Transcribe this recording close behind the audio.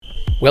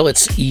Well,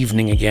 it's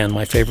evening again,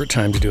 my favorite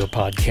time to do a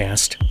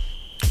podcast.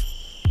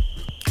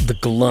 The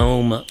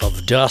gloam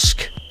of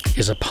dusk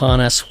is upon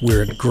us.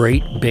 We're at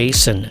Great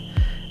Basin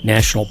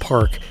National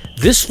Park.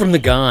 This from the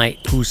guy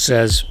who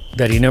says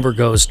that he never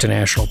goes to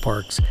national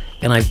parks,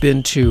 and I've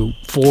been to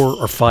 4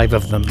 or 5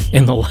 of them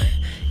in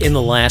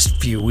the last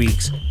few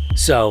weeks.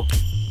 So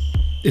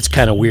it's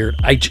kind of weird.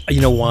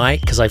 You know why?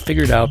 Because I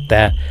figured out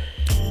that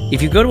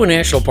if you go to a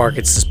national park,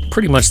 it's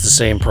pretty much the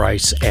same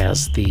price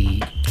as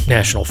the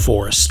national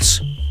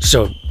forests.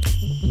 So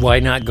why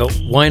not go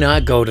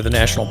to the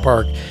national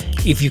park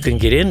if you can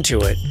get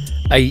into it?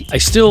 I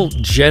still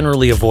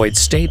generally avoid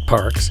state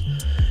parks,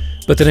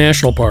 but the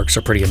national parks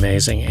are pretty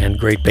amazing, and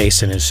Great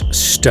Basin is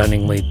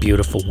stunningly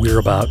beautiful.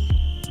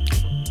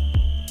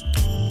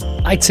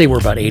 I'd say we're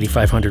about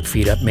 8,500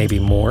 feet up, maybe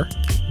more.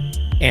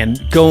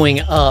 And going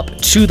up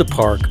to the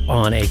park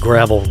on a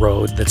gravel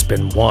road that's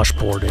been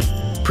washboarded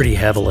pretty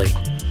heavily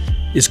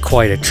is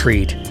quite a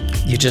treat.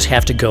 You just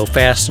have to go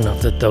fast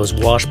enough that those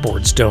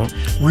washboards don't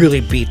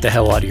really beat the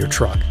hell out of your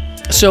truck.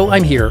 So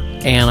I'm here,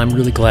 and I'm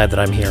really glad that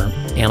I'm here.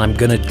 And I'm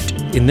going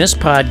to, in this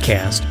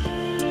podcast,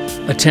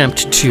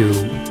 attempt to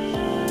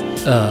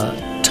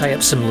tie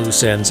up some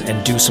loose ends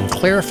and do some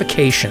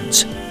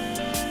clarifications.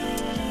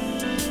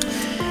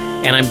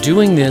 And I'm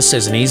doing this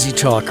as an easy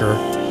talker,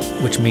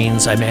 which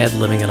means I'm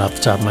ad-libbing it off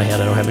the top of my head.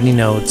 I don't have any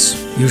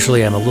notes.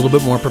 Usually I'm a little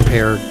bit more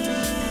prepared.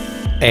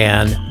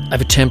 And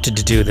I've attempted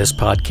to do this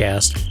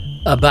podcast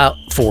about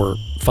 4 or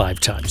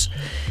 5 times.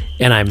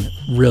 And I'm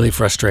really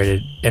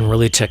frustrated and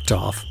really ticked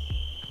off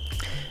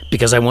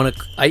because I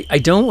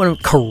don't want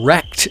to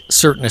correct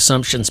certain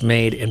assumptions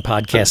made in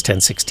podcast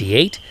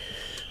 1068,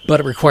 but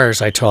it requires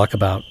I talk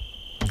about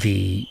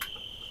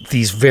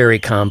these very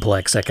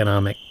complex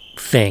economic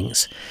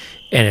things.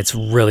 And it's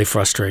really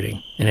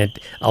frustrating. And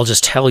I'll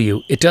just tell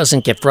you, it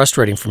doesn't get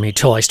frustrating for me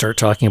till I start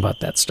talking about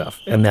that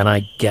stuff. And then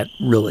I get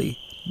really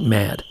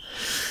mad.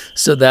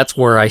 So that's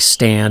where I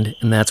stand,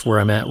 and that's where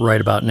I'm at right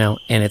about now.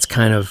 And it's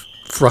kind of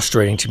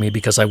frustrating to me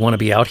because I want to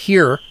be out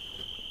here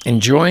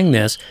enjoying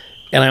this,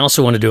 and I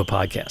also want to do a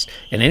podcast.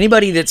 And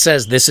anybody that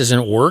says this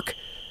isn't work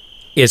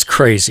is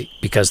crazy,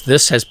 because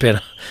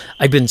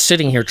I've been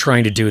sitting here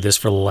trying to do this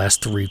for the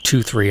last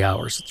 3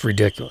 hours. It's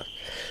ridiculous.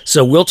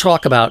 So we'll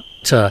talk about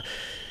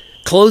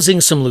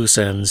closing some loose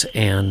ends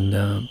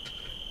and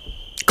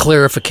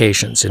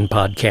clarifications in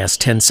podcast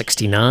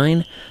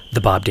 1069,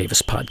 the Bob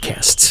Davis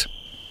Podcasts.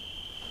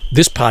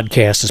 This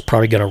podcast is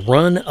probably going to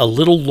run a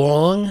little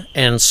long,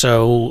 and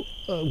so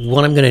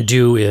what I'm going to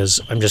do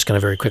is I'm just going to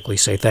very quickly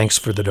say thanks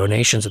for the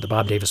donations at the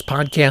Bob Davis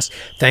Podcast.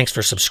 Thanks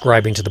for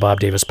subscribing to the Bob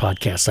Davis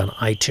Podcast on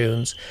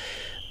iTunes.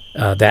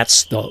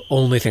 That's the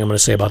only thing I'm going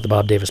to say about the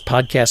Bob Davis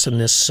Podcast in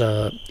this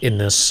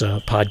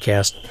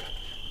podcast,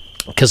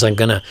 because I'm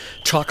going to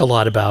talk a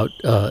lot about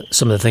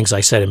some of the things I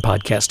said in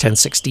podcast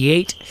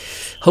 1068.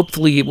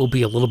 Hopefully it will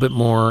be a little bit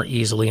more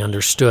easily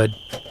understood.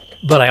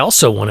 But I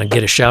also want to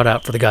get a shout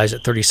out for the guys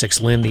at 36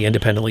 Lynn, the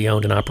independently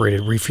owned and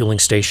operated refueling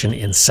station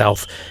in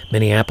South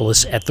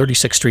Minneapolis at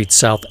 36th Street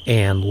South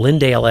and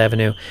Lyndale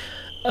Avenue.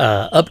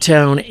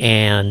 Uptown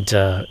and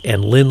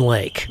Lynn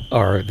Lake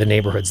are the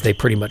neighborhoods they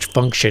pretty much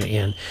function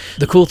in.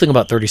 The cool thing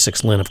about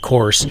 36 Lynn, of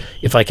course,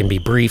 if I can be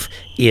brief,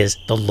 is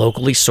the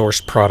locally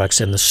sourced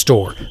products in the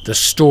store. The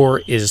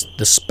store is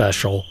the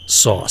special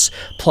sauce.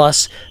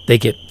 Plus, they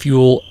get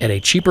fuel at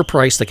a cheaper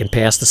price that can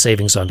pass the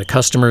savings on to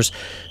customers.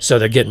 So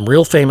they're getting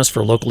real famous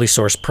for locally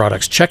sourced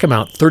products. Check them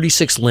out,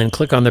 36 Lynn.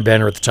 Click on their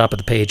banner at the top of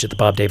the page at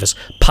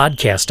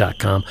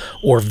thebobdavispodcast.com,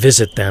 or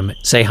visit them,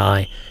 say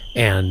hi,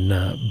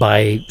 and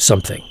buy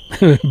something,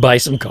 buy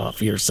some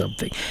coffee or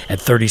something at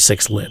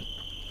 36 Lynn.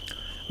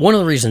 One of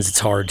the reasons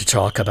it's hard to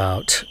talk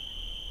about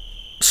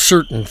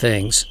certain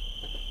things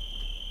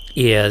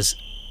is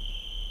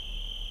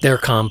they're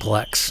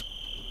complex,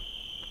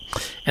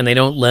 and they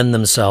don't lend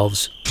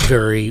themselves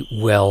very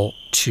well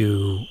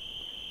to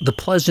the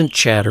pleasant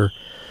chatter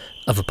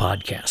of a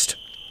podcast.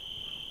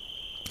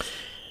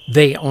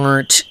 They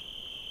aren't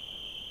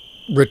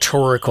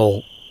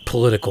rhetorical,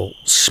 political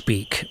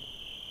speak,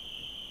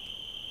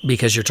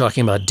 because you're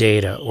talking about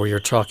data, or you're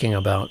talking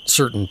about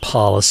certain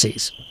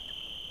policies,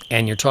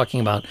 and you're talking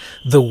about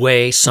the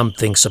way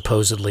something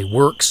supposedly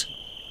works.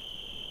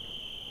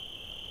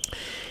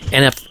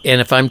 And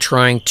if I'm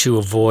trying to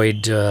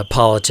avoid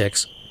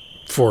politics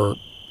for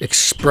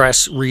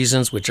express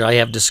reasons, which I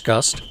have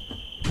discussed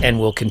and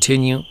will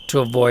continue to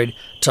avoid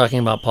talking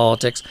about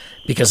politics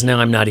because now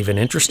I'm not even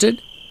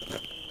interested.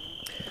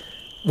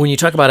 When you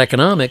talk about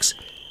economics,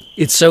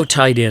 it's so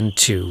tied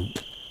into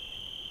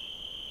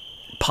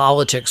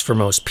politics for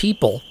most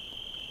people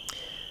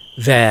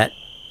that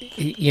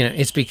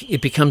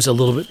it becomes a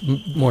little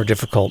bit more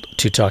difficult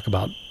to talk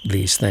about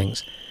these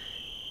things.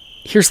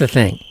 Here's the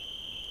thing.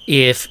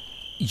 If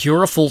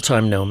you're a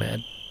full-time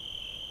nomad,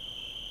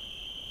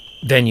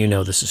 then you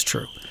know this is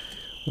true.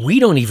 We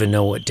don't even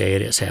know what day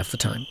it is half the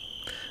time.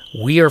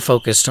 We are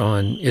focused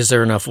on, is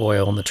there enough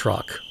oil in the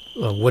truck?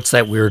 What's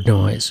that weird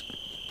noise?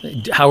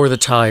 How are the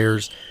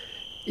tires?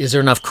 Is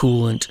there enough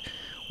coolant?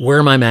 where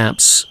are my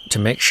maps to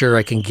make sure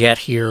I can get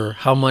here?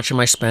 How much am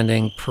I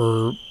spending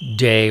per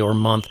day or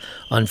month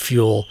on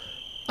fuel?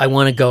 I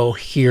want to go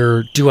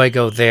here. Do I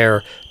go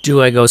there?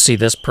 Do I go see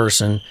this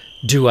person?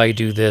 Do I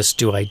do this?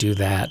 Do I do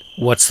that?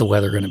 What's the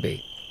weather going to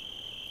be?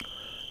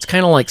 It's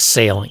kind of like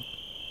sailing.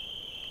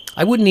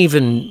 I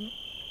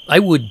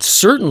would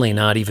certainly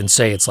not even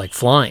say it's like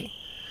flying,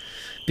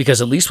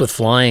 because at least with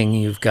flying,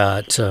 you've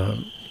got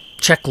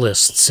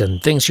checklists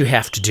and things you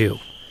have to do,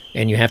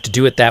 and you have to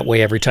do it that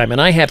way every time.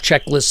 And I have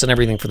checklists and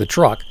everything for the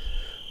truck,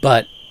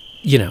 but,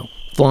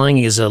 flying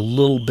is a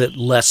little bit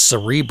less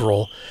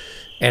cerebral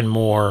and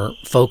more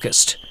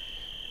focused.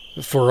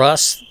 For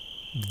us,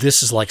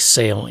 this is like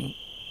sailing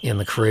in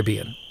the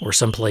Caribbean or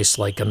someplace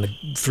like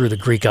through the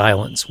Greek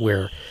islands,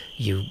 where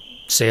you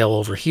sail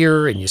over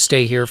here and you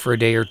stay here for a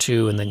day or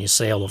two, and then you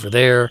sail over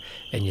there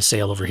and you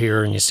sail over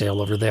here and you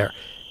sail over there.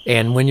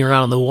 And when you're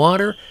out on the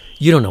water,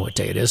 you don't know what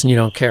day it is and you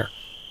don't care.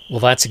 Well,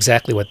 that's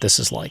exactly what this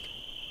is like.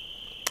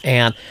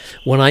 And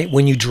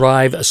when you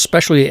drive,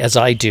 especially as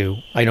I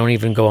do, I don't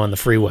even go on the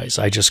freeways.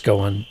 I just go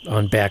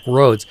on back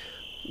roads.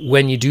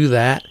 When you do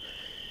that,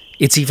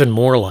 it's even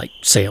more like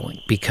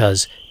sailing,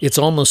 because it's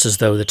almost as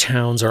though the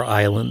towns are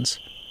islands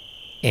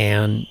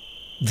and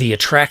the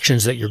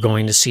attractions that you're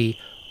going to see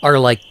are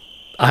like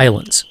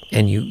islands,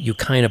 and you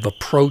kind of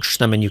approach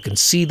them and you can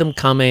see them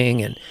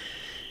coming, and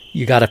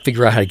you got to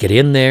figure out how to get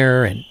in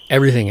there and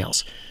everything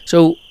else.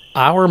 So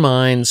our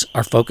minds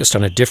are focused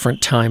on a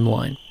different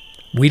timeline.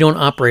 We don't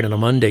operate on a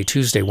Monday,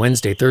 Tuesday,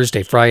 Wednesday,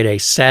 Thursday, Friday,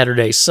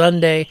 Saturday,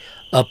 Sunday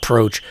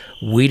approach.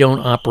 We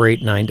don't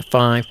operate 9 to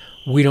 5.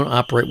 We don't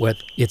operate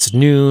with it's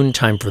noon,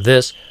 time for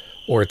this,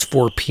 or it's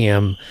 4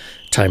 p.m.,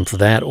 time for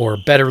that, or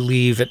better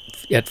leave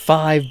at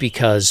 5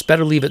 because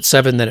better leave at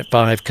 7 than at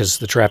 5 because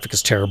the traffic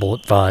is terrible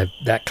at 5,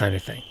 that kind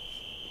of thing.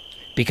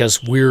 Because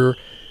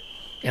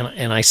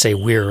and I say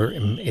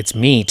it's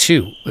me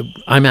too.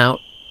 I'm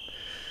out,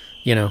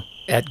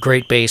 at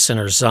Great Basin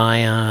or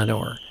Zion,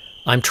 or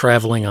I'm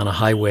traveling on a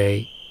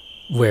highway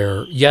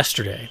where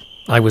yesterday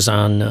I was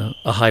on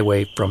a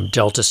highway from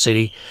Delta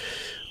City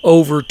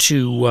over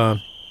to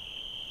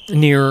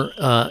near,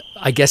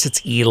 I guess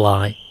it's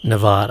Ely,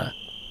 Nevada.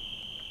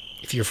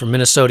 If you're from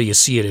Minnesota, you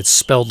see it. It's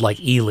spelled like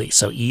Ely,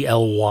 so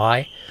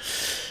E-L-Y.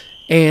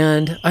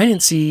 And I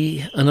didn't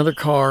see another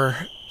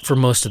car for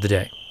most of the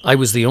day. I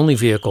was the only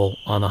vehicle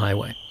on the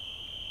highway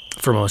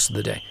for most of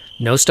the day.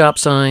 No stop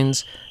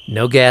signs,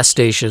 no gas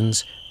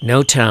stations,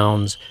 no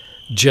towns,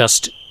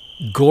 just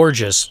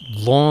gorgeous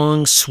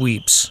long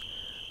sweeps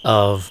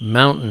of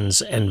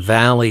mountains and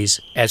valleys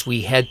as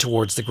we head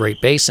towards the Great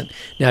Basin.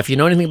 Now, if you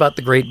know anything about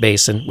the Great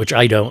Basin, which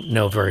I don't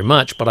know very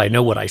much, but I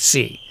know what I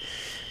see,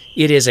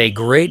 it is a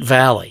great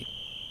valley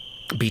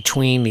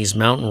between these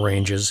mountain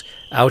ranges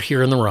out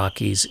here in the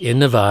Rockies in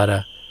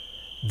Nevada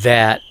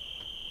that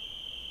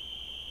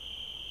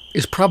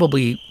is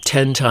probably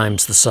 10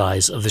 times the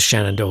size of the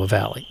Shenandoah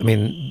Valley. I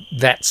mean,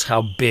 that's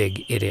how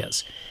big it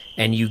is.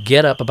 And you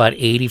get up about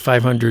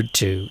 8,500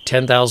 to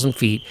 10,000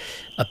 feet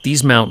up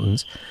these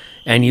mountains,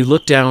 and you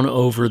look down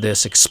over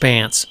this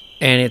expanse,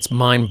 and it's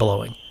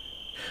mind-blowing.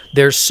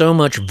 There's so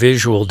much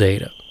visual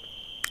data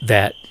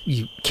that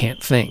you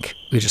can't think.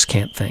 You just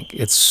can't think.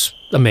 It's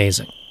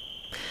amazing.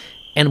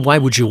 And why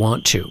would you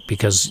want to?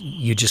 Because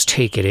you just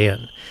take it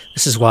in.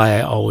 This is why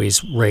I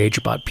always rage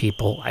about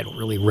people. I don't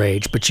really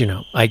rage, but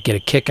I get a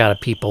kick out of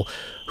people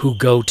who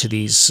go to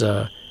these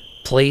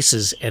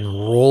places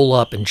and roll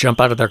up and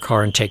jump out of their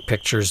car and take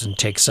pictures and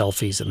take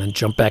selfies and then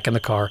jump back in the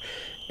car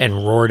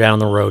and roar down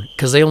the road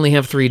because they only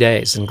have 3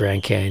 days in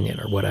Grand Canyon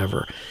or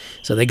whatever.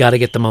 So they got to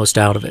get the most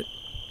out of it.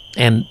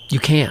 And you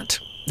can't.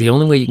 The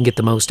only way you can get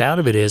the most out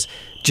of it is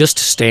just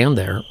to stand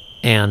there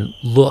and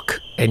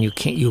look, and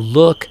you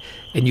look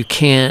and you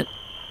can't,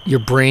 your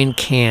brain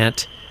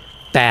can't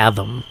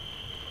fathom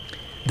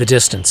the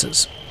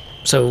distances.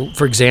 So,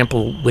 for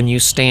example, when you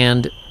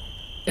stand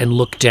and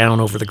look down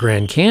over the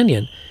Grand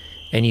Canyon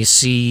and you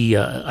see,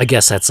 I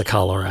guess that's the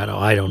Colorado,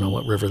 I don't know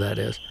what river that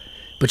is,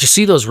 but you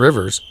see those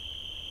rivers,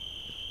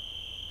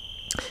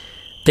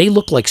 they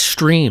look like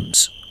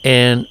streams,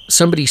 and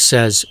somebody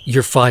says,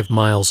 you're 5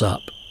 miles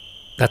up.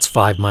 That's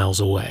 5 miles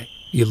away.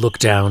 You look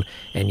down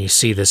and you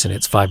see this and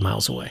it's 5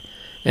 miles away.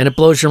 And it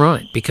blows your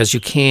mind because you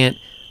can't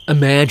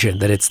imagine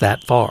that it's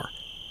that far.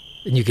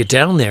 And you get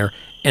down there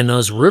and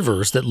those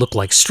rivers that look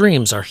like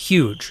streams are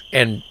huge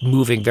and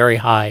moving very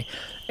high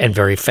and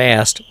very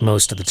fast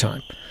most of the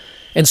time.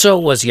 And so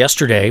it was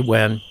yesterday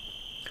when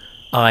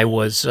I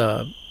was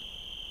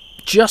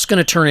just going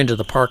to turn into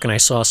the park and I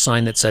saw a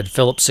sign that said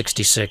Phillips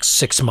 66,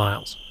 6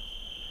 miles.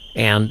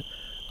 And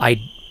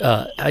I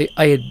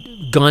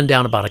had gone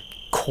down about a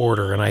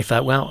quarter and I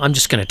thought, well, I'm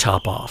just going to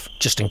top off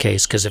just in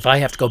case, because if I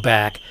have to go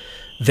back,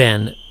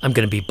 then I'm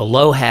going to be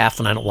below half,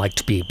 and I don't like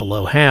to be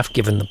below half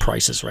given the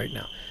prices right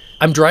now.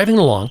 I'm driving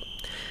along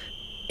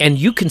and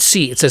you can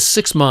see it says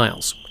 6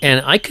 miles,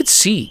 and I could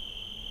see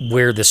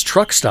where this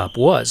truck stop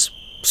was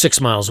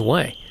 6 miles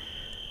away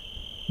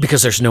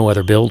because there's no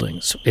other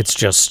buildings. It's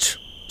just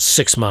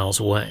 6 miles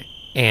away.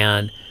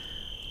 And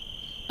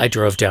I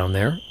drove down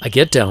there. I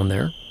get down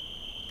there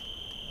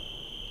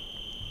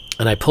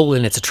And I pull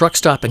in. It's a truck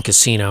stop and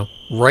casino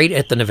right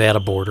at the Nevada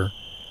border.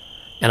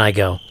 And I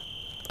go,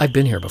 I've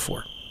been here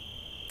before.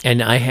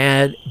 And I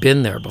had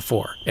been there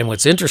before. And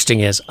what's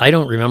interesting is I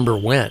don't remember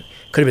when.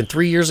 Could have been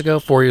 3 years ago,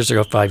 4 years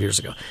ago, 5 years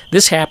ago.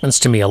 This happens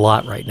to me a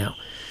lot right now.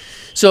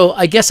 So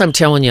I guess I'm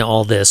telling you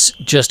all this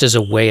just as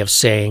a way of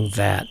saying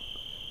that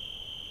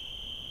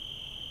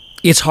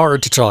it's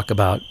hard to talk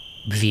about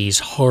these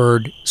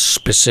hard,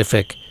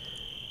 specific,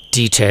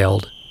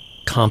 detailed,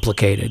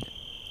 complicated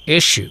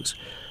issues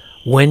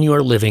when you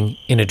are living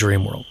in a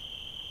dream world.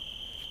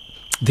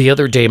 The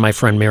other day, my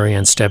friend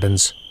Marianne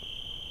Stebbins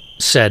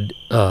said,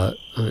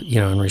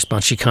 in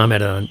response, she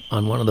commented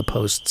on one of the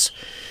posts,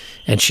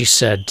 and she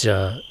said,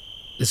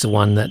 is the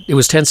one that, it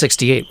was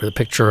 1068, where the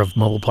picture of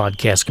Mobile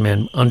Podcast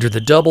Command under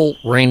the double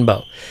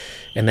rainbow,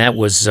 and that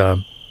was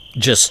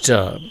just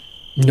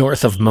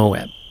north of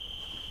Moab.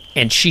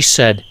 And she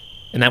said,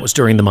 and that was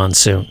during the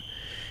monsoon,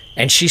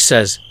 and she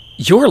says,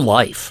 your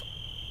life,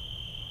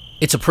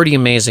 it's a pretty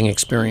amazing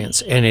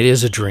experience, and it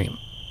is a dream.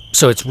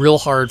 So it's real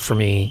hard for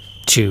me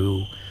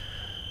to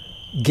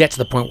get to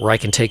the point where I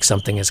can take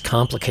something as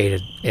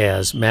complicated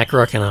as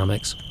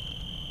macroeconomics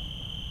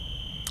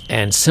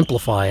and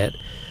simplify it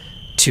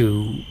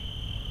to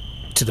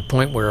the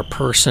point where a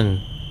person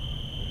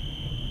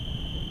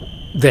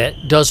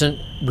that doesn't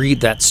read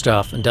that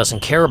stuff and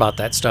doesn't care about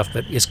that stuff,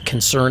 but is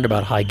concerned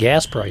about high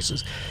gas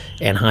prices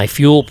and high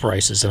fuel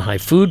prices and high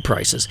food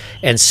prices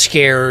and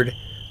scared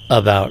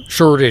about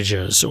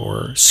shortages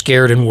or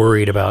scared and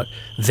worried about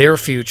their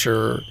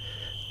future,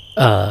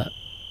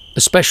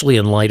 especially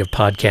in light of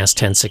Podcast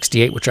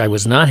 1068, which I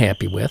was not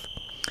happy with.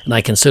 And I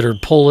considered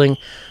pulling,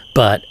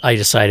 but I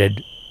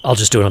decided I'll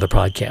just do another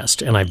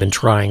podcast. And I've been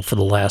trying for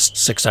the last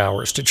 6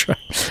 hours to try,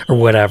 or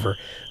whatever,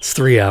 it's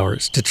 3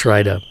 hours to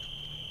try to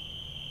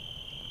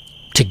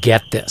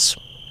get this.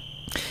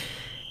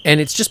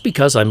 And it's just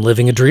because I'm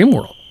living a dream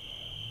world.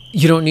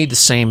 You don't need the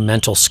same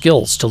mental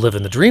skills to live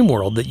in the dream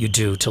world that you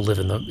do to live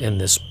in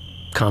this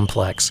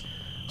complex,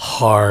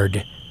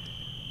 hard,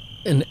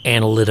 and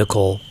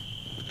analytical,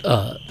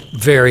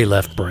 very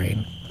left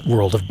brain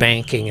world of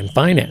banking and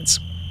finance,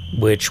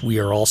 which we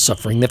are all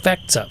suffering the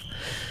effects of.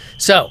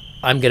 So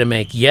I'm going to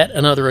make yet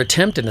another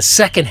attempt in the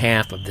second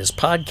half of this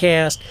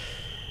podcast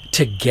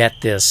to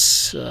get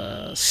this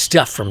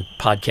stuff from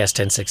Podcast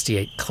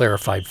 1068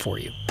 clarified for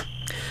you.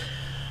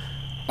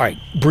 All right,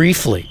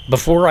 briefly,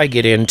 before I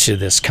get into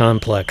this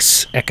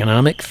complex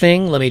economic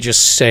thing, let me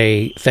just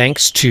say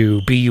thanks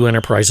to BU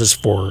Enterprises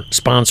for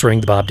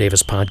sponsoring the Bob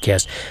Davis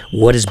podcast.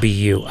 What is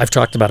BU? I've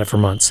talked about it for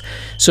months.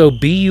 So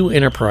BU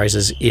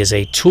Enterprises is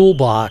a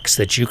toolbox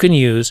that you can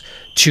use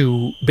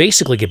to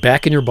basically get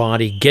back in your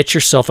body, get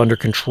yourself under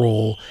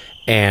control,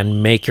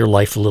 and make your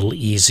life a little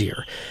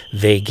easier.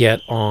 They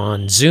get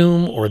on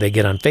Zoom or they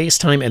get on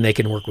FaceTime and they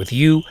can work with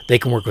you. They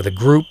can work with a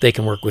group. They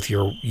can work with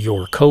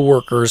your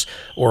coworkers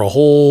or a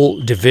whole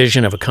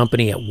division of a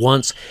company at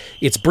once.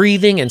 It's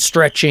breathing and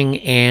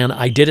stretching, and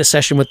I did a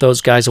session with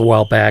those guys a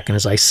while back, and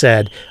as I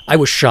said, I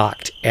was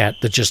shocked at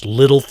the just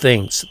little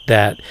things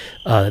that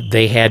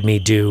they had me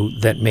do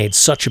that made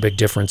such a big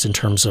difference in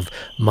terms of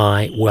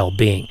my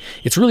well-being.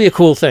 It's really a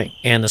cool thing,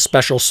 and the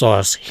special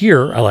sauce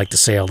here, I like to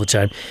say all the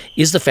time,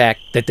 is the fact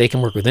that they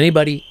can work with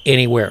anybody,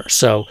 anywhere.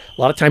 So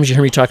a lot of times you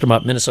hear me talking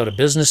about Minnesota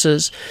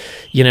businesses.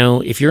 You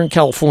know, if you're in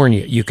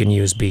California, you can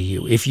use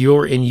BU. If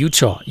you're in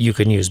Utah, you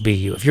can use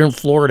BU. If you're in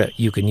Florida,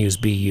 you can use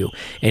BU.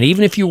 And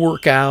even if you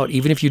work out,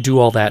 even if you do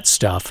all that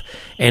stuff,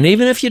 and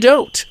even if you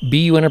don't,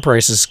 BU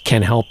Enterprises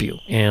can help you.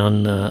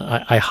 And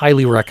I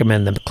highly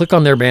recommend them. Click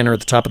on their banner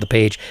at the top of the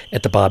page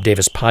at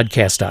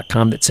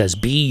thebobdavispodcast.com that says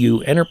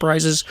BU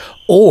Enterprises,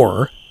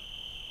 or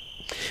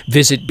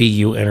visit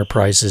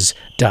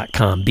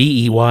buenterprises.com,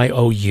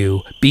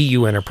 BEYOU,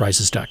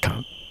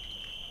 buenterprises.com.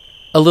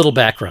 A little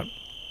background.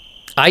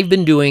 I've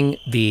been doing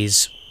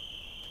these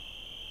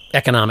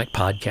economic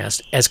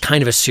podcasts as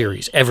kind of a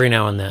series every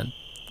now and then,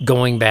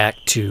 going back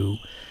to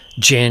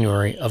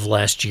January of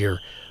last year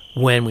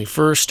when we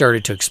first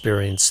started to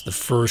experience the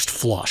first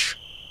flush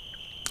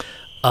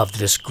of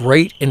this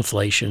great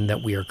inflation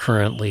that we are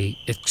currently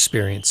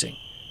experiencing.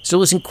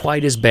 Still isn't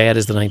quite as bad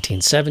as the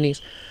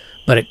 1970s,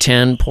 but at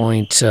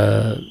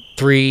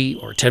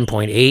 10.3 or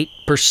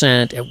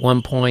 10.8% at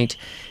one point,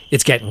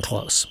 it's getting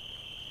close.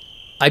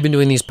 I've been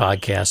doing these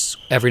podcasts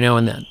every now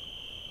and then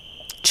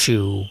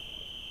to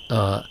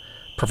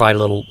provide a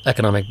little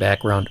economic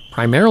background,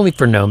 primarily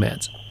for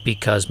nomads,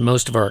 because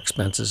most of our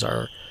expenses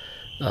are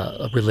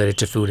related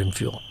to food and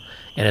fuel.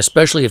 And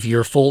especially if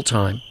you're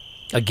full-time,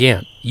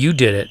 again, you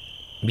did it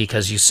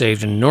because you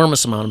saved an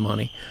enormous amount of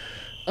money.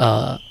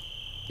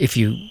 If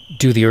you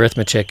do the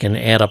arithmetic and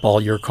add up all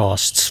your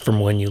costs from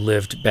when you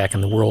lived back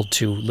in the world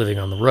to living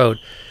on the road,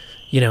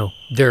 you know,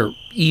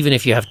 even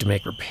if you have to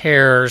make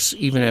repairs,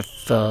 even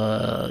if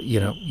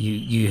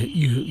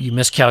you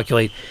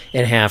miscalculate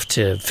and have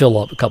to fill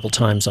up a couple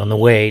times on the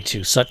way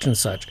to such and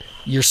such,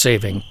 you're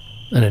saving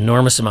an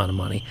enormous amount of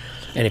money.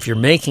 And if you're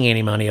making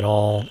any money at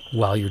all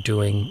while you're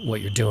doing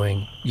what you're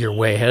doing, you're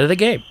way ahead of the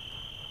game.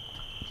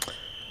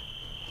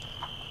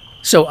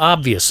 So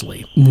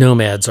obviously,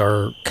 nomads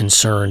are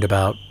concerned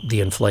about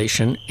the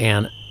inflation,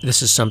 and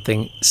this is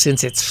something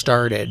since it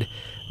started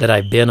that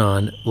I've been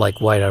on like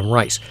white on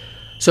rice.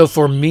 So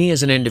for me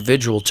as an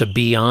individual to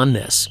be on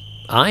this,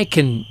 I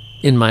can,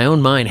 in my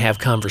own mind, have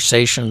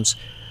conversations,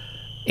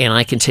 and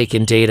I can take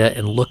in data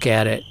and look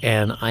at it,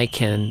 and I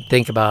can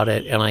think about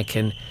it, and I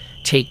can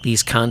take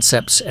these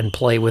concepts and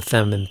play with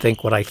them and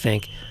think what I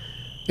think.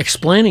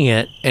 Explaining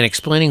it and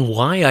explaining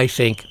why I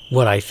think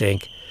what I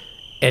think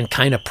and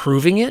kind of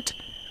proving it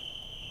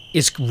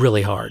is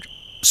really hard.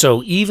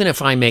 So even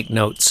if I make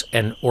notes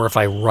or if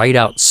I write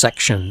out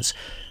sections,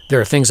 there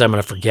are things I'm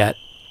going to forget.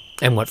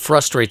 And what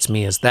frustrates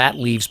me is that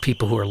leaves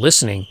people who are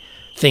listening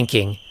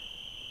thinking,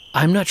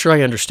 I'm not sure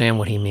I understand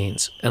what he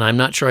means, and I'm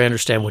not sure I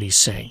understand what he's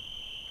saying.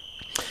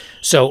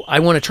 So I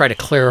want to try to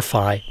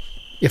clarify,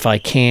 if I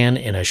can,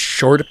 in a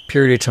short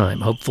period of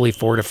time, hopefully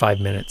 4 to 5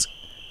 minutes,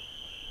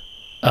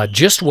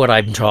 just what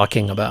I'm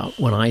talking about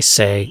when I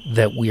say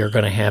that we are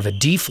going to have a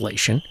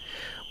deflation,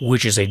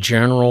 which is a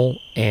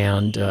general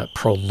and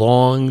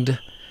prolonged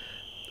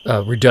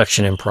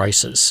reduction in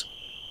prices.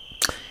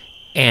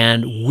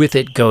 And with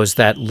it goes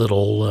that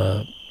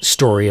little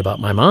story about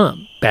my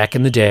mom. Back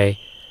in the day,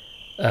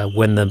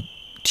 when the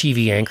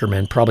TV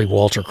anchorman, probably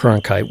Walter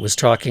Cronkite, was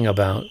talking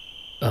about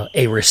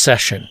a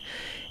recession.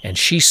 And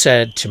she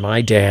said to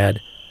my dad,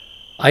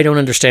 I don't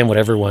understand what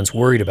everyone's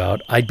worried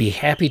about. I'd be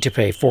happy to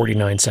pay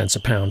 49 cents a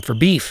pound for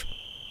beef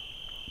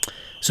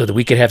so that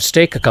we could have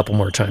steak a couple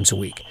more times a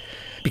week.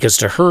 Because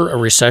to her, a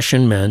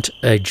recession meant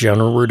a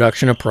general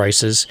reduction of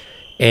prices,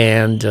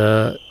 and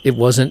it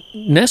wasn't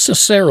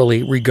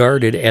necessarily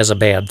regarded as a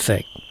bad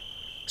thing.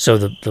 So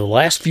the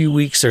last few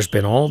weeks, there's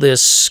been all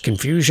this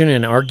confusion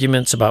and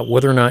arguments about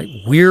whether or not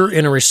we're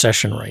in a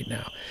recession right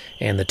now.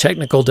 And the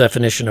technical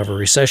definition of a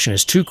recession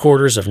is 2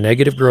 quarters of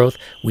negative growth.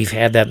 We've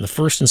had that in the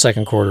first and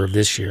second quarter of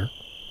this year.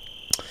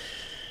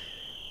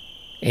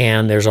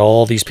 And there's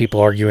all these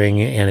people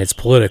arguing, and it's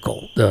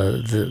political.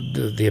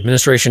 The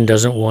administration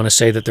doesn't want to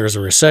say that there's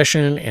a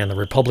recession, and the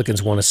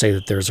Republicans want to say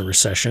that there's a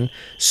recession.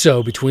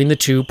 So between the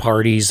two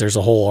parties, there's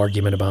a whole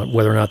argument about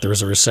whether or not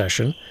there's a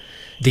recession.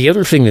 The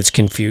other thing that's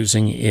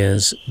confusing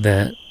is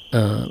that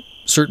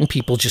certain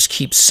people just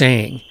keep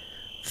saying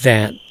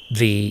that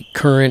the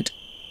current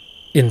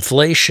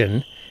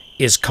inflation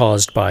is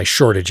caused by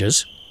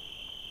shortages.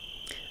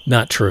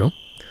 Not true.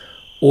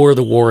 Or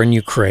the war in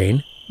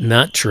Ukraine.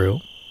 Not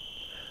true.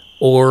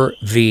 Or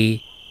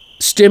the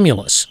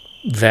stimulus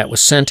that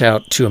was sent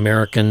out to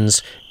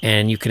Americans,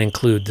 and you can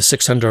include the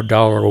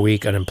 $600 a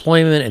week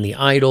unemployment and the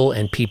EIDL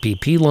and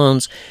PPP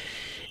loans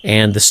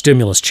and the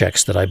stimulus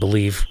checks that I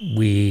believe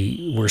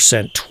we were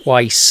sent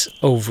twice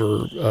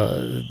over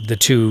the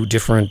two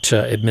different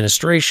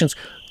administrations.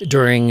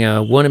 During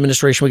one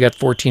administration, we got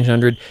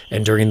 $1,400,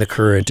 and during the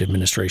current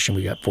administration,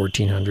 we got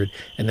 $1,400,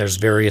 and there's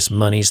various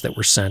monies that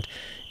were sent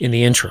in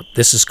the interim.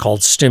 This is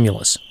called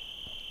stimulus.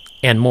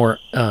 And more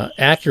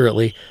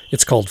accurately,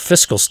 it's called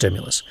fiscal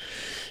stimulus.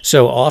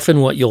 So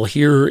often what you'll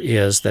hear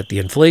is that the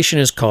inflation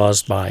is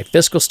caused by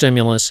fiscal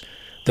stimulus,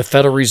 the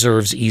Federal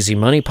Reserve's easy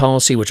money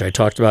policy, which I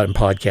talked about in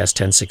podcast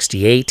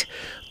 1068,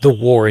 the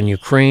war in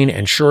Ukraine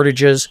and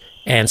shortages,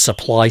 and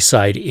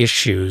supply-side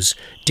issues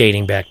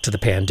dating back to the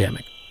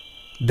pandemic.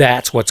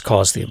 That's what's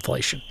caused the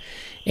inflation.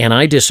 And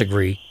I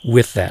disagree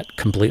with that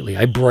completely.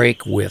 I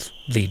break with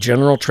the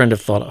general trend of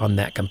thought on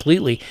that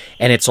completely.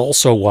 And it's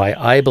also why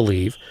I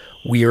believe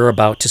we are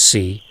about to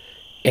see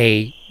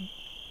a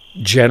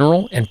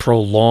general and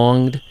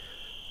prolonged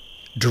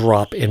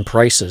drop in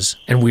prices,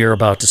 and we are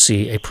about to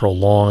see a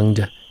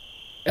prolonged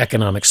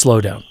economic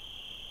slowdown.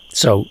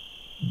 So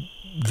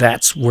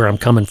that's where I'm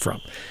coming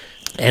from.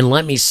 And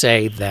let me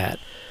say that,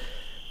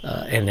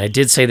 and I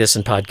did say this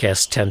in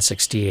podcast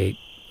 1068,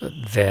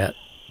 that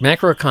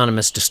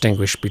macroeconomists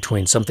distinguish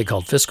between something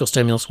called fiscal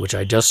stimulus, which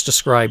I just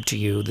described to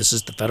you. This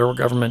is the federal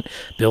government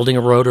building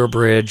a road or a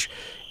bridge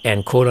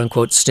and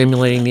quote-unquote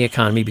stimulating the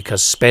economy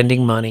because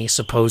spending money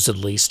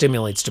supposedly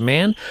stimulates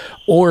demand,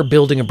 or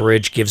building a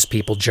bridge gives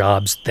people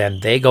jobs, then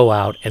they go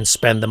out and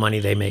spend the money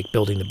they make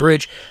building the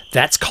bridge.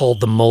 That's called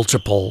the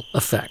multiple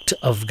effect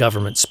of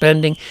government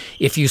spending.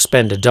 If you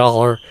spend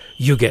 $1,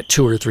 you get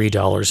 $2 or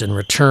 $3 in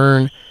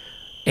return,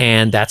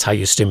 and that's how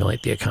you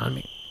stimulate the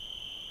economy.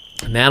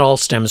 And that all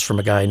stems from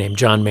a guy named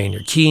John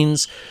Maynard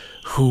Keynes,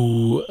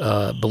 who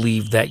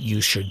believed that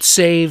you should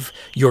save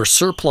your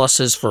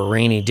surpluses for a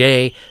rainy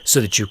day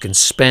so that you can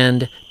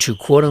spend to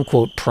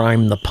quote-unquote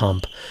prime the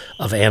pump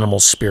of animal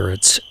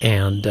spirits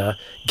and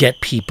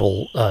get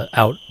people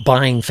out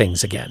buying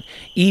things again.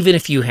 Even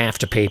if you have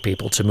to pay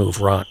people to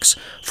move rocks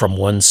from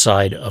one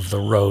side of the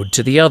road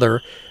to the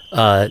other,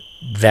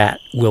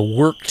 that will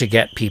work to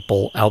get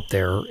people out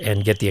there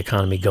and get the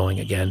economy going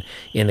again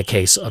in the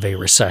case of a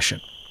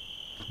recession.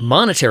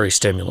 Monetary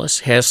stimulus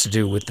has to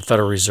do with the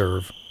Federal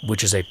Reserve,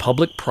 which is a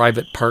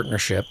public-private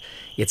partnership.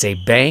 It's a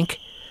bank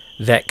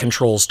that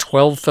controls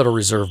 12 Federal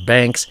Reserve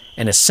banks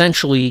and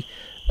essentially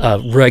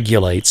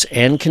regulates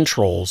and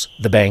controls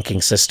the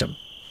banking system.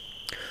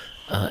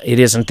 It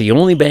isn't the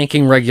only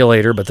banking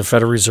regulator, but the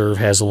Federal Reserve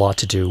has a lot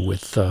to do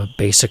with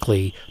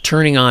basically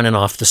turning on and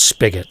off the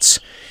spigots.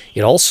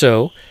 It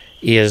also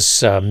is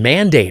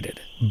mandated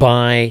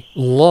by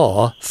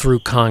law through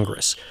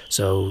Congress.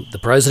 So the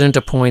president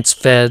appoints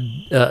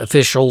Fed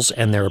officials,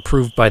 and they're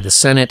approved by the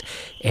Senate,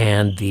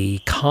 and the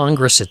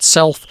Congress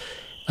itself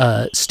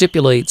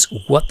stipulates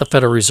what the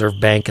Federal Reserve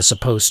Bank is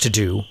supposed to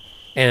do,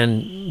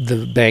 and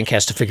the bank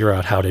has to figure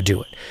out how to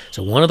do it.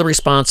 So one of the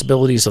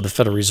responsibilities of the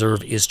Federal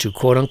Reserve is to,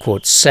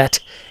 quote-unquote, set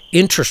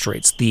interest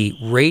rates, the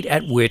rate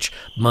at which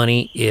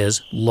money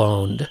is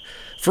loaned,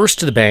 first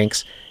to the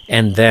banks,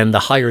 and then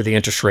the higher the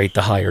interest rate,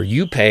 the higher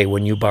you pay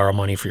when you borrow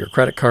money for your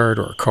credit card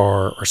or a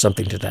car or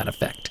something to that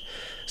effect.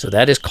 So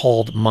that is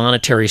called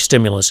monetary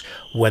stimulus,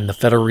 when the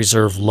Federal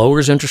Reserve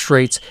lowers interest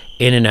rates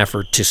in an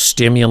effort to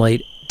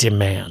stimulate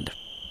demand.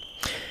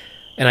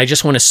 And I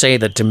just want to say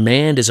that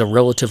demand is a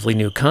relatively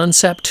new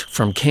concept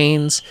from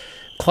Keynes.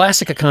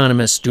 Classic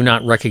economists do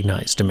not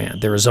recognize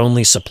demand. There is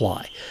only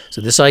supply.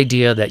 So this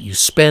idea that you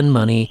spend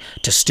money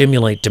to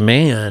stimulate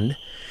demand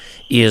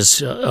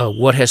is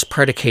what has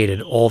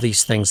predicated all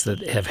these things that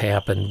have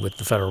happened with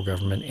the federal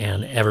government,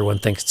 and everyone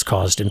thinks it's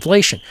caused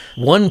inflation.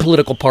 One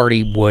political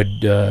party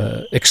would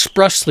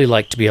expressly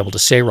like to be able to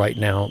say right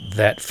now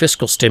that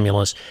fiscal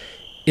stimulus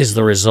is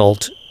the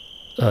result,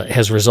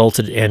 has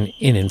resulted in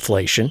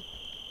inflation,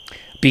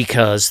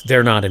 because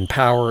they're not in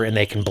power and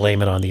they can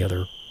blame it on the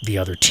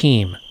other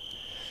team.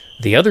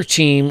 The other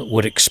team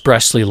would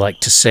expressly like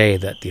to say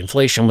that the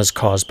inflation was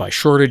caused by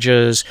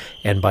shortages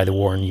and by the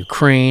war in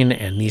Ukraine,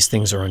 and these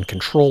things are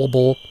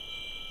uncontrollable.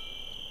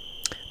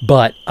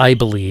 But I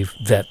believe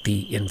that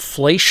the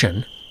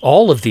inflation,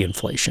 all of the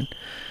inflation,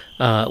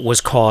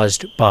 was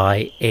caused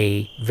by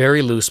a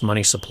very loose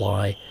money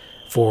supply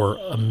for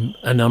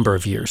a number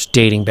of years,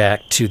 dating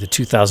back to the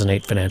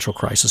 2008 financial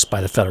crisis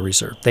by the Federal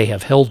Reserve. They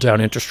have held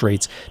down interest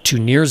rates to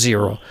near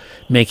zero,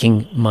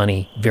 making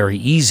money very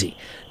easy.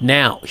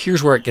 Now,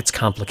 here's where it gets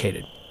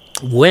complicated.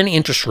 When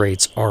interest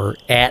rates are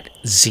at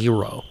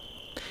zero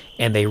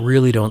and they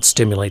really don't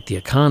stimulate the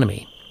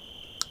economy,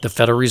 the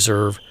Federal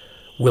Reserve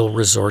will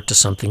resort to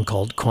something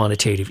called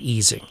quantitative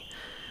easing.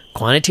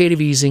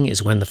 Quantitative easing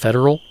is when the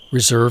Federal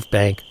Reserve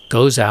Bank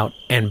goes out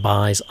and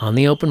buys on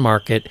the open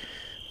market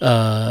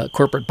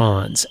corporate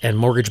bonds and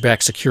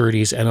mortgage-backed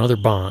securities and other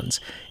bonds,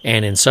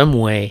 and in some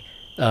way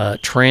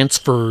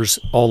transfers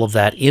all of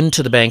that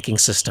into the banking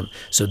system.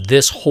 So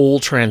this whole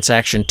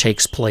transaction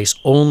takes place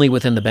only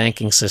within the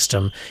banking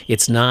system.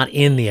 It's not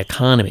in the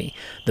economy.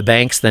 The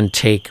banks then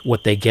take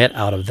what they get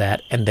out of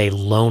that and they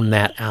loan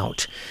that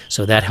out.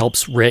 So that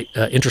helps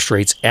interest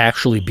rates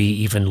actually be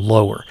even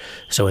lower.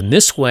 So in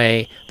this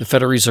way, the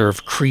Federal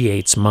Reserve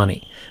creates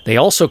money. They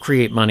also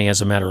create money,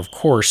 as a matter of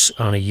course,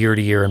 on a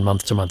year-to-year and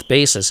month-to-month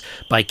basis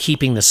by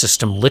keeping the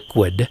system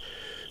liquid,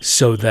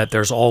 so that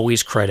there's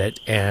always credit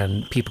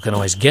and people can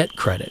always get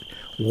credit.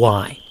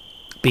 Why?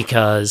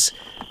 Because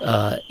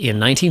in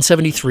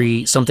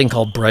 1973, something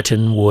called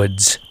Bretton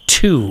Woods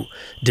II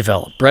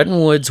developed. Bretton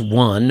Woods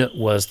I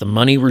was the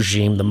money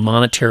regime, the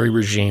monetary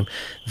regime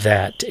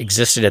that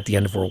existed at the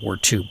end of World War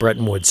II.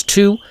 Bretton Woods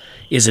II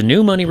is a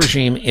new money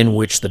regime in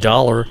which the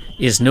dollar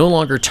is no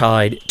longer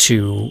tied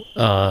to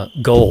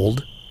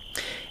gold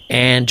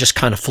and just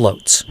kind of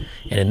floats.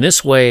 And in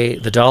this way,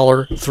 the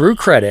dollar, through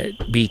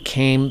credit,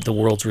 became the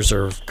world's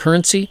reserve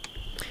currency.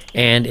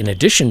 And in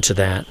addition to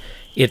that,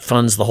 it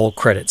funds the whole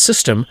credit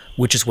system,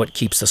 which is what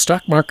keeps the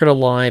stock market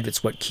alive.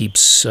 It's what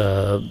keeps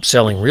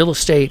selling real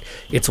estate.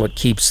 It's what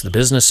keeps the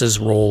businesses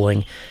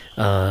rolling,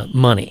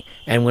 money.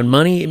 And when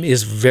money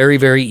is very,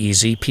 very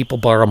easy, people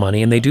borrow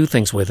money and they do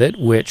things with it,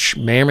 which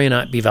may or may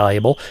not be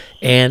valuable.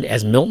 And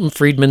as Milton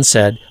Friedman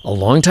said a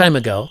long time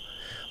ago,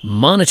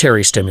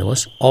 monetary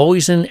stimulus,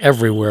 always and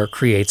everywhere,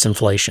 creates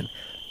inflation.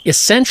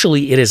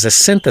 Essentially, it is a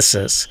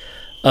synthesis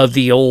of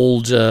the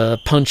old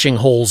punching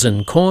holes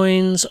in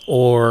coins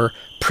or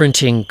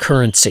printing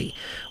currency.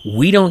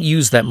 We don't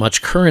use that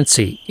much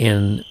currency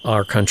in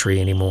our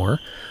country anymore.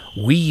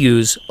 We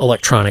use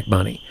electronic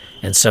money.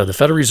 And so the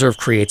Federal Reserve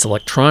creates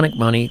electronic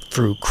money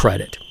through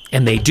credit.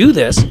 And they do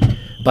this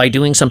by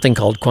doing something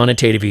called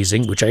quantitative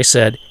easing, which I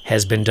said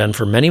has been done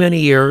for many,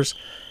 many years,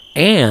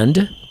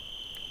 and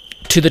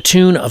to the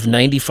tune of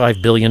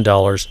 $95 billion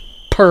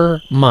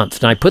per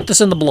month. Now, I put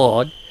this in the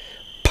blog,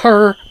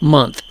 per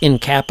month in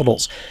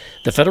capitals.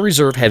 The Federal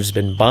Reserve has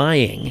been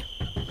buying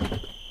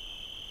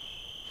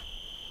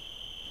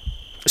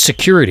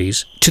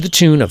securities to the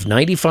tune of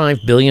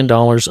 $95 billion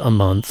a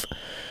month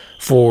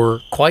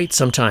for quite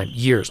some time,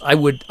 years.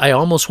 I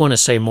almost want to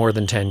say more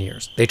than 10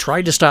 years. They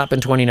tried to stop in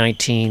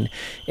 2019,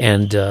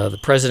 and the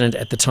president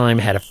at the time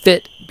had a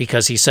fit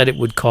because he said it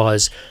would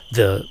cause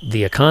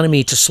the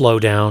economy to slow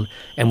down,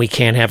 and we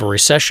can't have a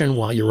recession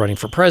while you're running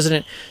for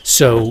president.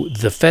 So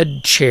the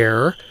Fed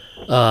chair,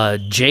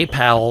 Jay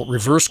Powell,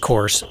 reversed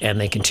course,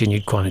 and they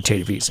continued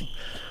quantitative easing.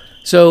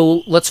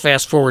 So let's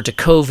fast forward to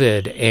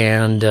COVID,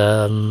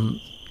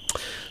 and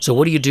so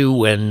what do you do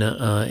when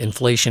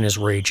inflation is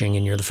raging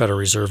and you're the Federal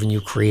Reserve and you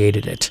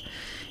created it?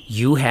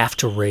 you have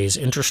to raise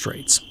interest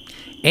rates.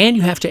 And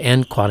you have to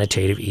end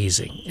quantitative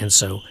easing. And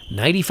so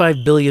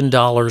 $95 billion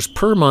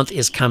per month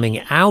is coming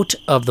out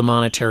of the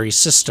monetary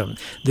system.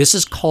 This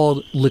is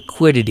called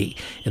liquidity.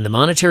 In the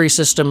monetary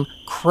system,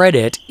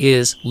 credit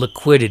is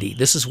liquidity.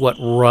 This is what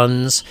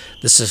runs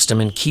the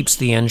system and keeps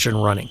the engine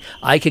running.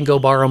 I can go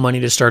borrow money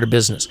to start a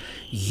business.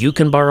 You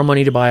can borrow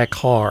money to buy a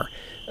car.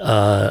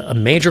 A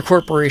major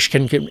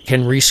corporation can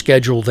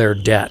reschedule their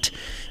debt.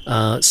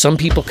 Some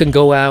people can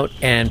go out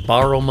and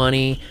borrow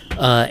money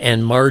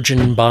and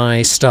margin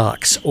buy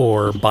stocks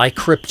or buy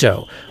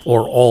crypto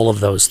or all of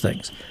those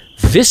things.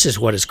 This is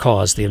what has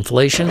caused the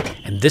inflation,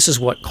 and this is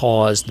what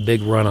caused the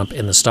big run-up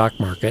in the stock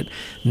market,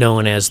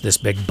 known as this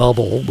big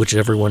bubble, which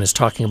everyone is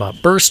talking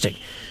about bursting.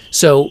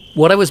 So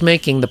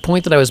the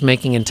point that I was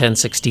making in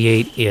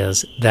 1068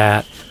 is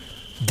that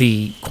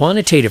the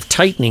quantitative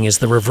tightening is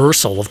the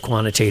reversal of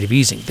quantitative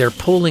easing. They're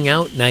pulling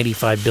out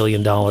 $95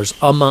 billion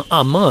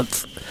a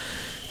month.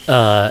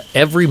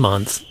 Every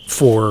month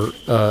for,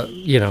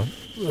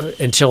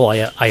 until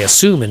I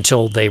assume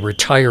until they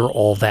retire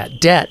all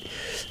that debt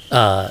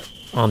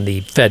on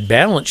the Fed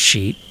balance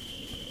sheet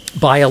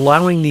by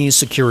allowing these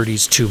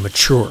securities to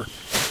mature.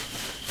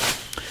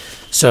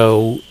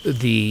 So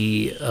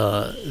the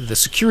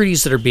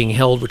securities that are being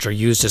held, which are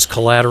used as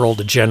collateral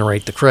to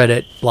generate the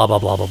credit, blah, blah,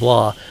 blah, blah,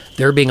 blah,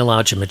 they're being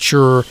allowed to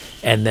mature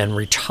and then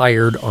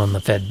retired on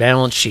the Fed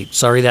balance sheet.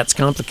 Sorry, that's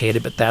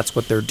complicated, but that's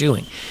what they're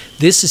doing.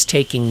 This is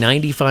taking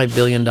 $95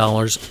 billion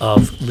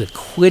of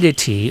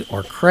liquidity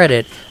or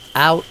credit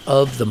out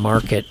of the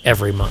market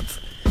every month.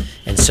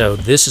 And so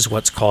this is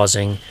what's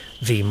causing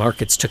the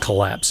markets to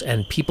collapse.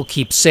 And people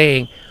keep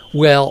saying,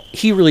 well,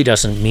 he really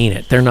doesn't mean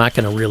it. They're not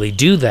going to really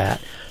do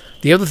that.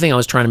 The other thing I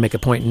was trying to make a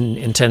point in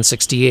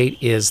 1068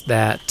 is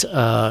that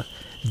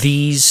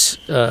these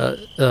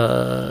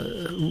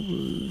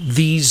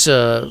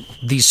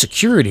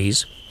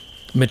securities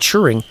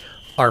maturing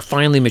are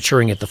finally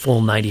maturing at the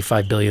full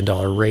 $95 billion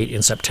rate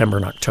in September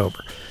and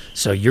October.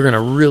 So you're going to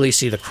really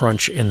see the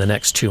crunch in the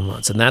next 2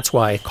 months, and that's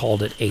why I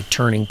called it a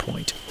turning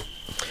point.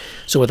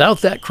 So without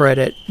that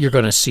credit, you're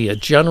going to see a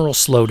general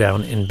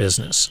slowdown in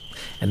business,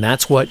 and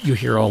that's what you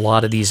hear a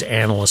lot of these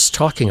analysts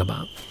talking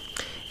about.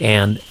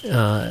 And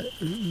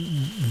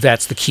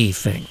that's the key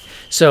thing.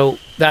 So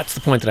that's the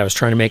point that I was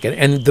trying to make.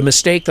 And the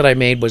mistake that I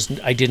made was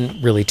I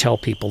didn't really tell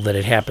people that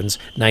it happens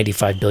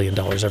 $95 billion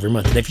every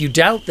month. And if you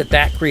doubt that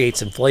that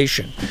creates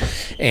inflation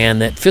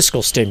and that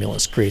fiscal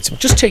stimulus creates,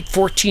 just take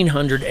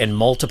 1,400 and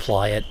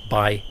multiply it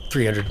by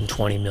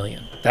 320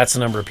 million. That's the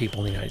number of people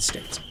in the United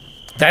States.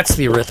 That's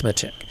the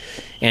arithmetic.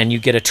 And you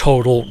get a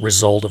total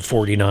result of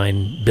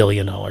 $49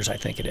 billion, I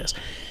think it is.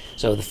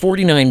 So the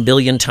 49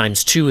 billion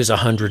times 2 is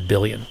 100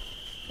 billion.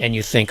 And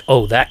you think,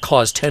 oh, that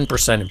caused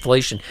 10%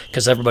 inflation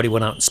because everybody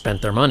went out and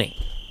spent their money,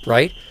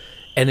 right?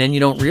 And then you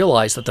don't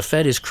realize that the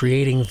Fed is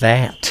creating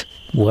that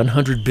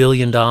 $100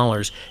 billion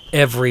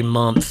every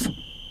month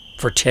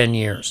for 10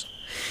 years.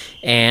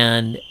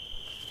 And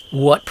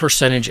what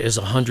percentage is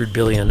 100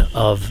 billion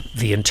of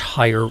the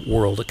entire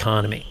world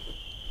economy?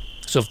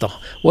 So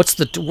what's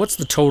the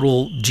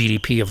total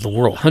GDP of the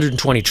world?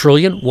 120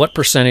 trillion. What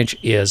percentage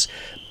is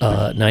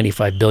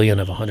 95 billion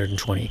of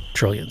 120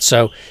 trillion?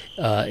 So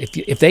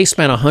if they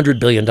spent $100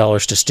 billion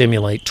to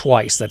stimulate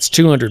twice, that's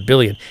 200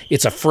 billion.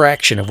 It's a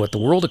fraction of what the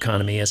world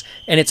economy is,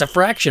 and it's a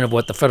fraction of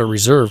what the Federal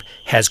Reserve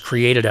has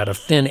created out of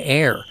thin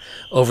air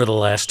over the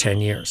last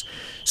 10 years.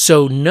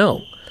 So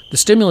no, the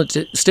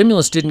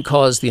stimulus didn't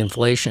cause the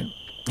inflation.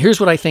 Here's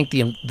what I think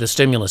the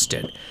stimulus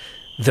did.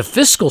 The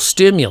fiscal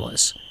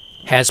stimulus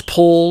has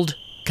pulled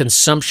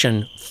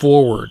consumption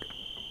forward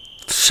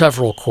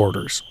several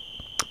quarters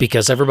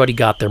because everybody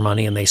got their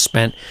money and they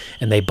spent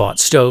and they bought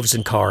stoves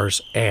and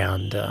cars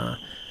and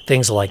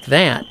things like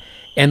that.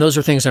 And those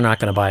are things they're not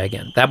going to buy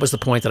again. That was the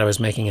point that I was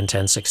making in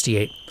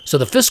 1068. So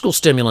the fiscal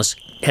stimulus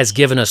has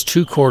given us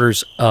 2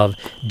 quarters of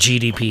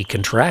GDP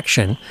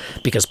contraction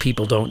because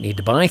people don't need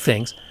to buy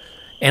things.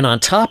 And on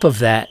top of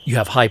that, you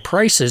have high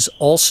prices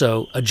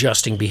also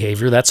adjusting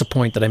behavior. That's a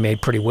point that I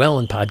made pretty well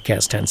in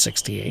podcast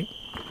 1068.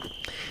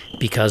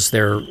 Because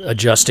they're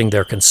adjusting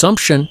their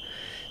consumption.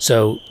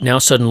 So now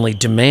suddenly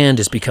demand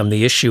has become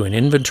the issue in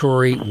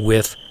inventory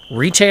with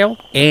retail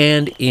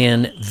and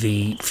in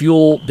the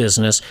fuel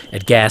business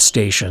at gas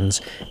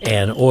stations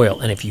and oil.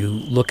 And if you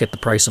look at the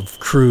price of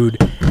crude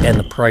and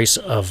the price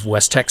of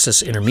West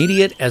Texas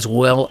Intermediate as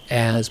well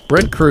as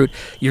Brent crude,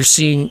 you're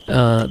seeing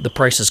the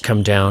prices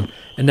come down.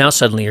 And now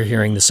suddenly you're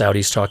hearing the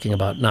Saudis talking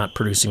about not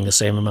producing the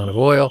same amount of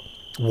oil.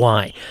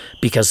 Why?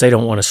 Because they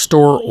don't want to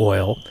store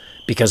oil,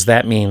 because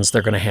that means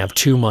they're going to have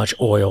too much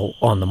oil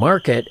on the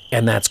market,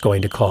 and that's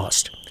going to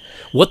cost.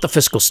 What the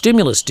fiscal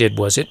stimulus did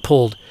was it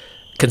pulled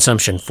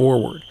consumption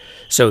forward.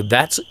 So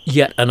that's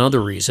yet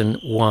another reason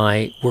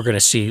why we're going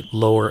to see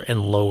lower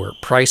and lower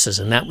prices.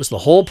 And that was the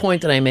whole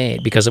point that I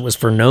made, because it was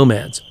for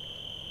nomads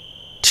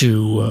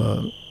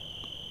to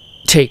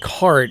take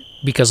heart,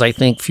 because I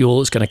think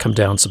fuel is going to come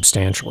down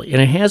substantially.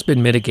 And it has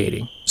been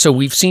mitigating. So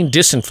we've seen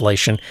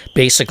disinflation,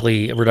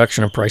 basically a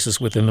reduction of prices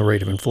within the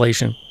rate of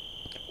inflation,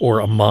 or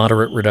a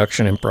moderate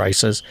reduction in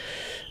prices.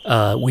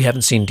 We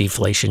haven't seen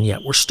deflation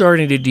yet. We're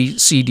starting to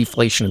see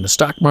deflation in the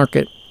stock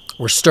market.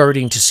 We're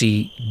starting to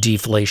see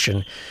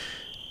deflation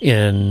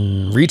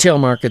in retail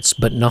markets,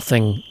 but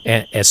nothing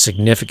as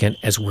significant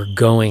as we're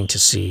going to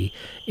see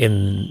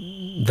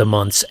in the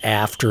months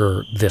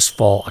after this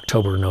fall,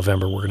 October,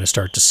 November. We're going to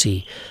start to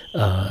see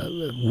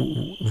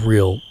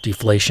real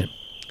deflation.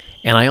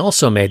 And I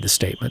also made the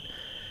statement,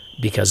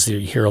 because you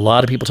hear a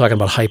lot of people talking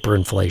about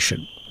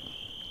hyperinflation.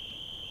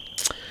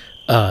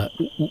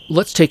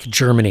 Let's take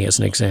Germany as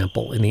an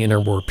example in the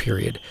interwar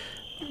period.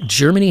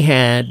 Germany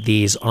had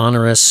these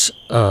onerous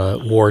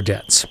war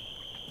debts,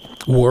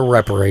 war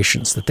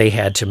reparations that they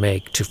had to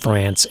make to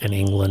France and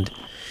England.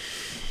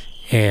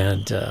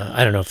 And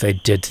I don't know if they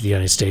did to the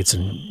United States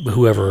and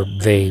whoever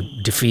they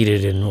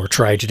defeated or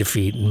tried to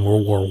defeat in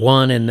World War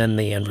I. And then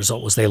the end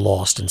result was they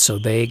lost. And so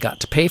they got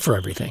to pay for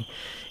everything.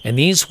 And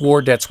these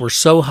war debts were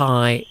so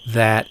high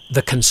that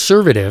the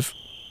conservative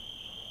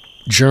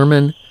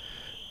German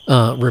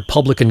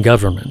Republican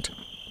government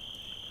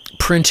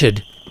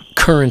printed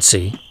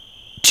currency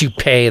to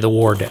pay the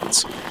war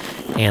debts.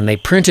 And they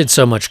printed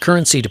so much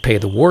currency to pay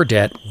the war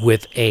debt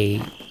with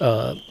a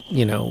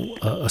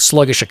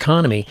sluggish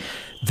economy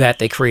that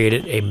they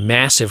created a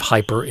massive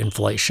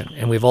hyperinflation.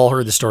 And we've all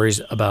heard the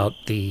stories about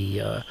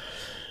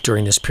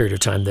during this period of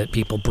time that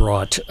people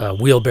brought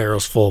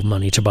wheelbarrows full of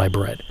money to buy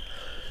bread.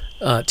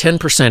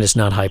 10% is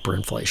not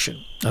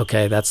hyperinflation.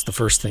 Okay, that's the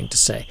first thing to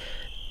say.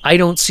 I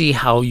don't see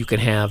how you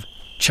can have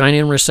China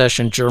in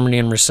recession, Germany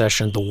in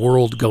recession, the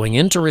world going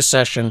into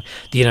recession,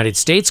 the United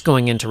States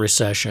going into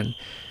recession,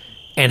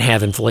 and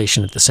have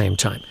inflation at the same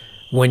time.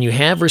 When you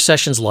have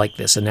recessions like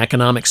this and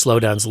economic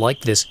slowdowns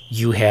like this,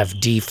 you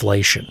have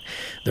deflation.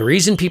 The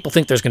reason people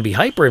think there's going to be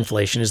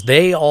hyperinflation is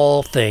they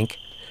all think,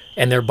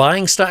 and they're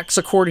buying stocks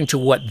according to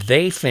what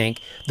they think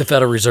the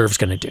Federal Reserve is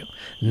going to do,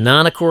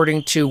 not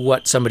according to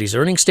what somebody's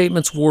earnings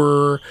statements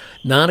were,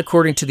 not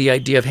according to the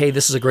idea of, hey,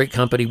 this is a great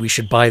company, we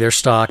should buy their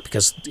stock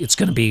because it's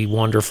going to be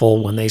wonderful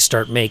when they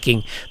start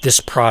making this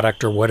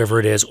product or whatever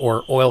it is,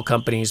 or oil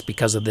companies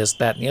because of this,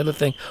 that, and the other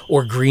thing,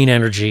 or green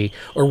energy,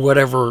 or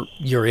whatever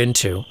you're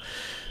into.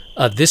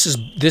 This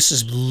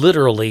is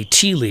literally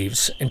tea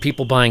leaves and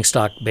people buying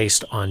stock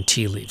based on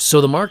tea leaves. So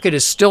the market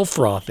is still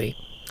frothy.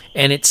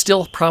 And it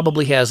still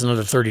probably has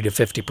another 30 to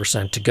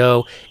 50% to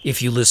go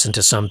if you listen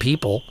to some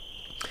people,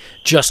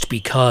 just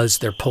because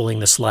they're pulling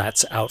the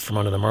slats out from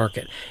under the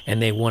market.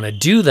 And they want to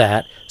do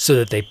that so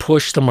that they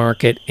push the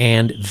market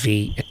and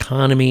the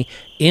economy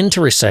into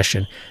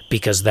recession,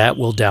 because that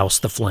will douse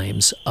the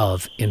flames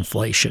of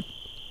inflation.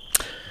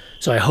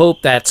 So I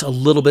hope that's a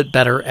little bit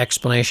better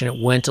explanation. It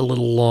went a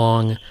little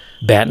long.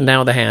 Batten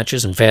down the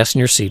hatches and fasten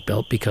your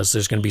seatbelt, because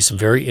there's going to be some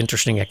very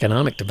interesting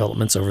economic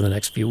developments over the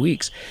next few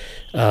weeks.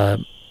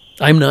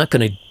 I'm not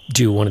going to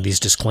do one of these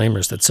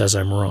disclaimers that says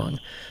I'm wrong.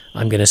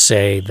 I'm going to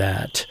say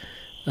that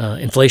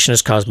inflation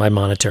is caused by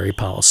monetary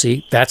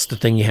policy. That's the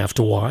thing you have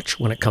to watch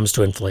when it comes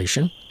to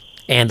inflation,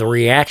 and the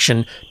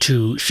reaction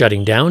to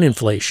shutting down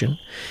inflation.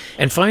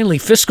 And finally,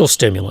 fiscal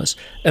stimulus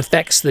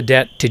affects the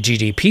debt to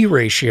GDP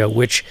ratio,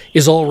 which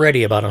is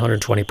already about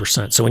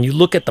 120%. So when you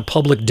look at the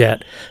public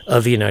debt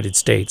of the United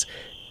States,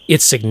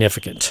 it's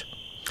significant.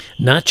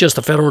 Not just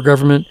the federal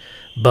government,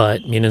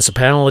 but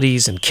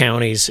municipalities and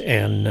counties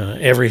and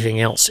everything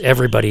else.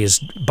 Everybody is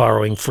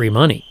borrowing free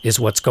money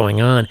is what's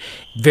going on.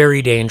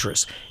 Very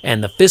dangerous.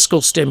 And the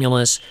fiscal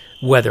stimulus,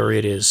 whether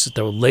it is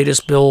the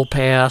latest bill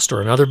passed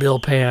or another bill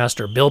passed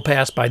or a bill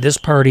passed by this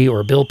party or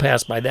a bill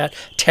passed by that,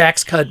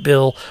 tax cut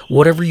bill,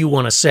 whatever you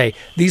want to say,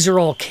 these are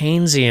all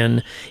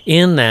Keynesian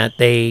in that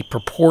they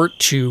purport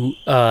to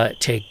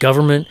take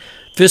government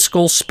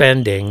fiscal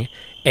spending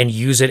and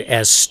use it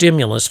as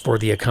stimulus for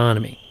the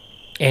economy.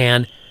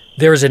 And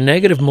there is a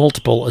negative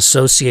multiple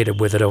associated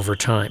with it over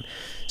time.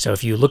 So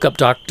if you look up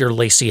Dr.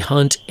 Lacey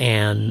Hunt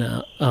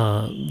and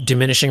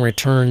diminishing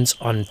returns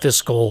on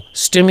fiscal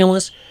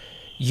stimulus,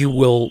 you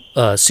will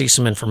see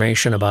some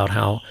information about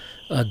how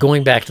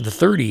going back to the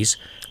 30s,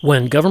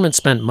 when government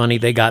spent money,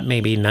 they got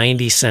maybe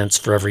 90 cents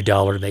for every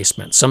dollar they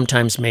spent,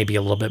 sometimes maybe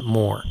a little bit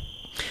more.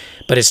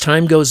 But as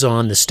time goes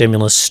on, the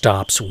stimulus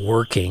stops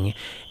working,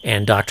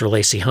 and Dr.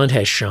 Lacey Hunt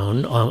has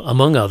shown,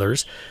 among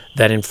others,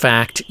 that in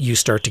fact you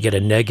start to get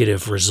a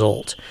negative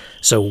result.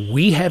 So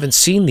we haven't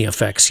seen the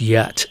effects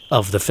yet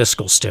of the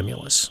fiscal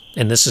stimulus,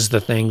 and this is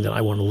the thing that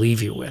I want to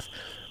leave you with.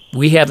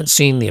 We haven't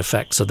seen the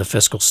effects of the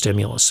fiscal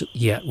stimulus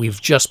yet.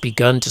 We've just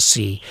begun to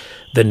see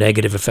the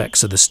negative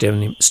effects of the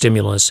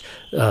stimulus,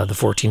 the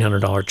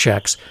 $1,400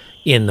 checks,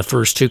 in the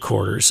first 2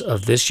 quarters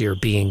of this year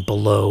being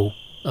below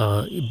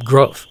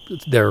growth.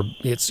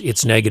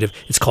 It's negative.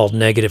 It's called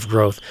negative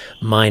growth,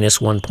 minus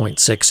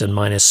 1.6 and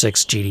minus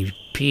 6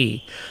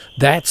 GDP.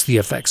 That's the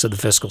effects of the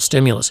fiscal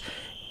stimulus.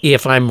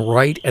 If I'm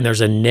right and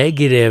there's a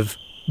negative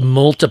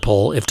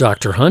multiple, if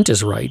Dr. Hunt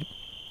is right,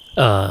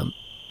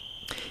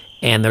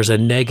 and there's a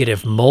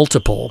negative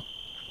multiple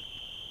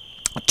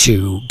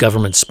to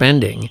government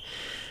spending,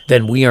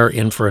 then we are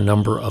in for a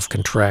number of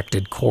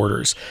contracted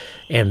quarters.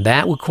 And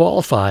that would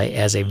qualify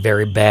as a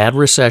very bad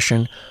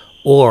recession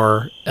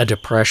or a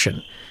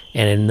depression.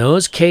 And in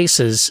those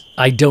cases,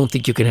 I don't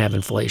think you can have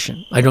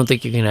inflation. I don't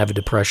think you can have a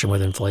depression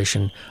with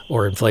inflation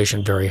or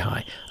inflation very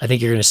high. I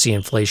think you're going to see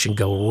inflation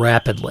go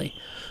rapidly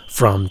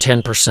from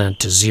 10%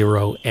 to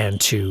 0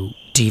 and to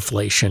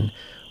deflation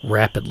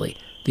rapidly.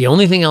 The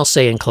only thing I'll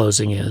say in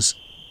closing is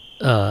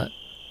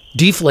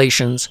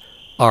deflations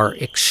are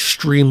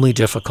extremely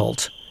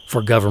difficult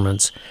for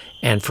governments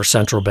and for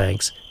central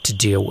banks to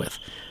deal with.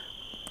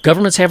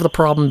 Governments have the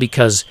problem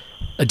because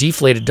a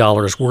deflated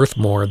dollar is worth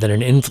more than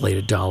an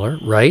inflated dollar,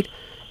 right?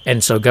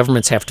 And so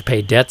governments have to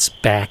pay debts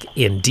back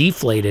in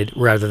deflated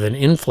rather than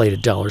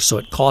inflated dollars, so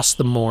it costs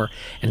them more,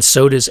 and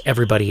so does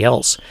everybody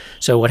else.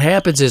 So what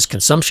happens is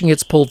consumption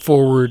gets pulled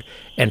forward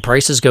and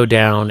prices go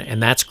down,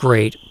 and that's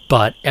great,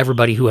 but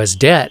everybody who has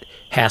debt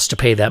has to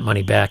pay that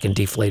money back in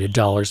deflated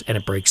dollars, and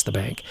it breaks the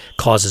bank,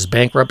 causes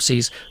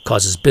bankruptcies,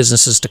 causes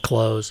businesses to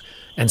close,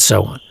 and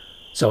so on.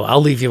 So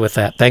I'll leave you with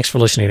that. Thanks for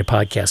listening to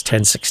Podcast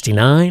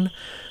 1069,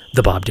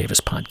 the Bob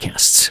Davis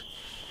Podcasts.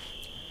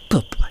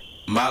 Bye-bye.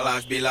 My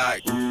life be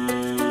like, yeah.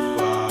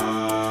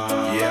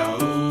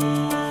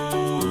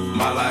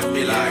 My life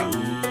be like,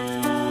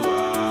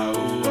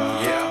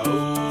 yeah.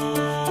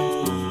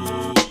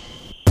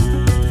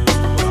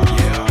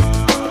 Yeah.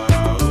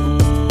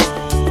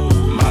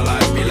 My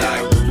life be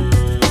like,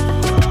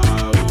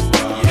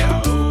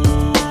 yeah.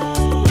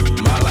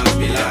 My life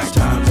be like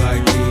times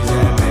like these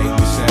that make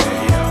me say,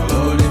 yeah.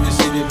 Lord, if you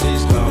see me,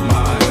 please come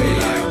my way.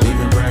 Like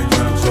leaving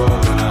breadcrumbs all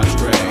when I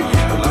stray.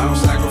 Yeah. Well, I'm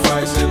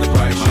sacrificing the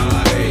price you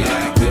pay.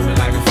 Living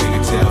like a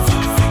figure tale.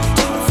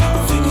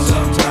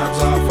 Sometimes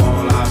I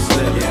fall, I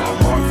slip. Yeah,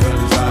 more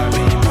feelings I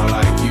be more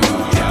like you.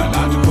 Yeah,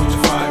 not to put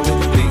your fire with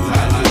the things I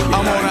do.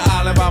 I'm on an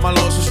island by my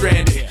lonesome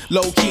stranded.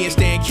 Low key and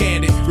staying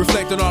candid.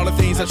 Reflect on all the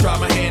things I try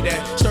my hand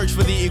at. Search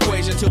for the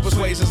equation to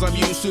persuasions I'm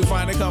used to.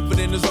 Finding comfort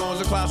in the zones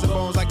of clouds and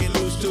bones I get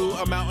loose to.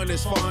 A mountain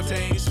is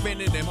Fontaine.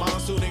 Spinning in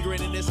monsoon and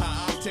grinning is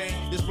high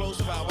octane.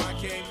 Explosive how I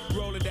came.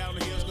 Rolling